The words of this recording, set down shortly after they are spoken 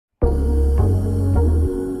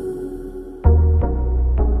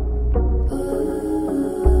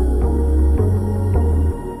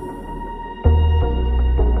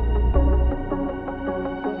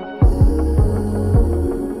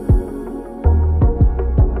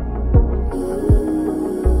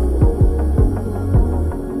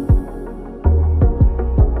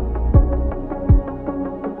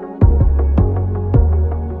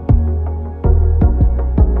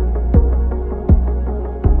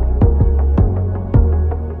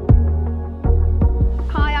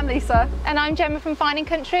Melissa. And I'm Gemma from Fine &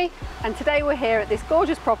 Country. And today we're here at this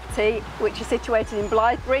gorgeous property which is situated in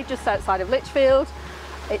Blithbury, just outside of Lichfield.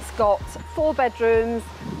 It's got 4 bedrooms,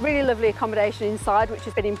 really lovely accommodation inside which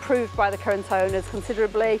has been improved by the current owners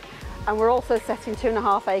considerably. And we're also setting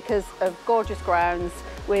 2.5 acres of gorgeous grounds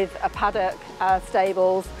with a paddock,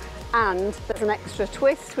 stables, and there's an extra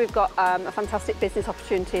twist. We've got a fantastic business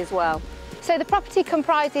opportunity as well. So the property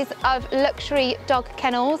comprises of luxury dog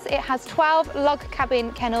kennels. It has 12 log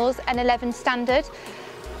cabin kennels and 11 standard.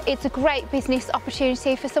 It's a great business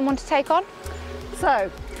opportunity for someone to take on. So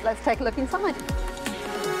let's take a look inside.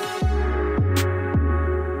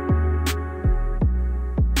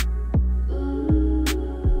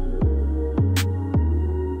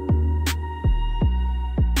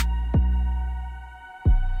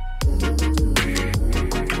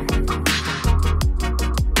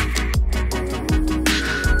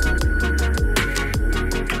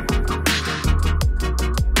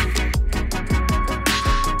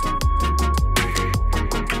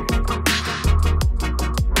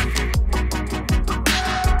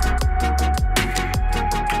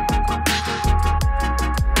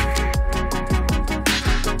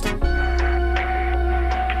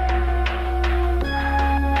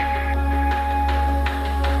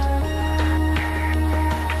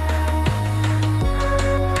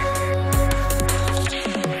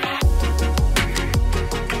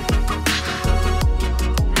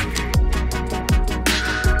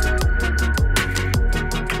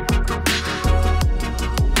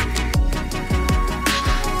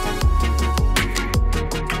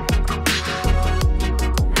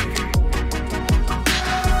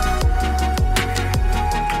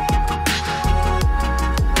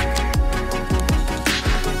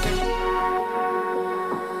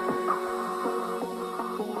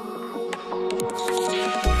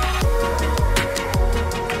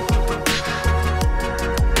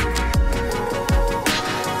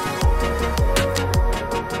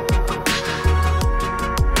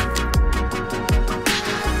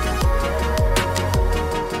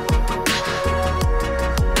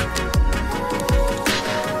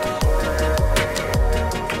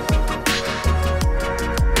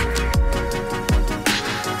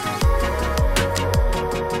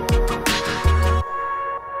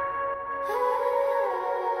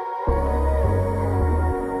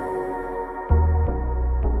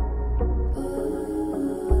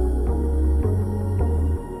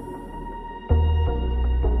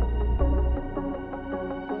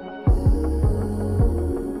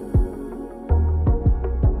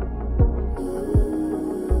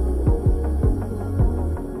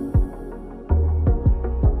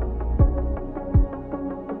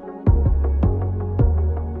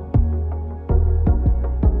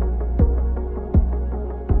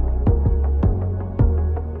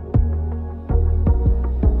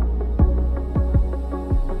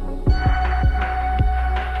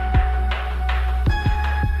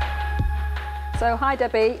 So hi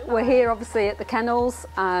Debbie, we're here obviously at the kennels.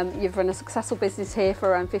 You've run a successful business here for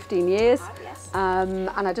around 15 years. Yes. And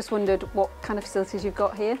I just wondered what kind of facilities you've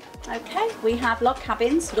got here. Okay, we have log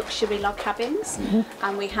cabins, luxury log cabins,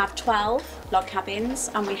 and we have 12 log cabins,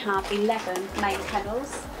 and we have 11 main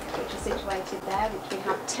kennels, which are situated there, which we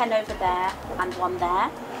have 10 over there and 1 there.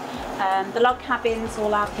 The log cabins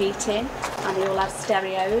all have heating, and they all have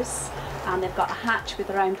stereos. And they've got a hatch with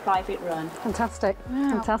their own private run. Fantastic,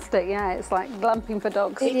 fantastic, yeah, it's like glamping for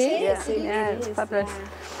dogs. It is, it's fabulous.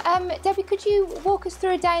 Yeah. Debbie, could you walk us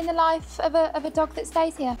through a day in the life of a dog that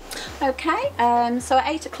stays here? Okay, so at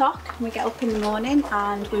 8 o'clock we get up in the morning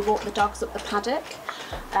and we walk the dogs up the paddock.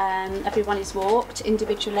 Everyone is walked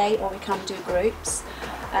individually or we can do groups.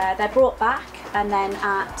 They're brought back and then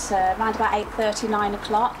at around about 8:30, 9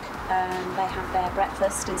 o'clock they have their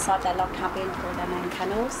breakfast inside their log cabin or their main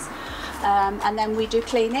kennels. And then we do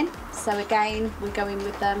cleaning, so again we go in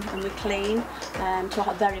with them and we clean to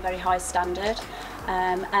a very, very high standard.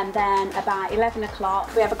 And then about 11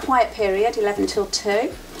 o'clock we have a quiet period, 11 till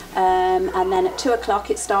 2. And then at 2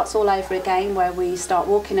 o'clock it starts all over again, where we start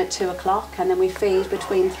walking at 2 o'clock and then we feed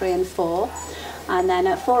between 3 and 4. And then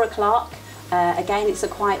at 4 o'clock again it's a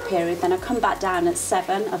quiet period, then I come back down at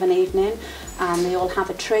 7 of an evening and they all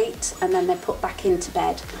have a treat and then they're put back into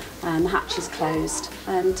bed and the hatch is closed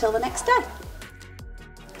until the next day.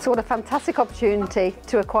 So what a fantastic opportunity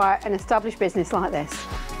to acquire an established business like this.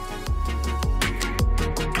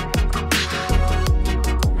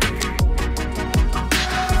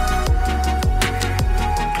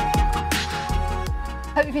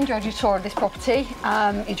 Hope you've enjoyed your tour of this property.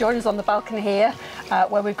 You join us on the balcony here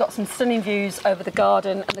where we've got some stunning views over the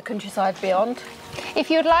garden and the countryside beyond.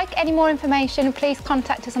 If you would like any more information, please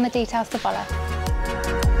contact us on the details to follow.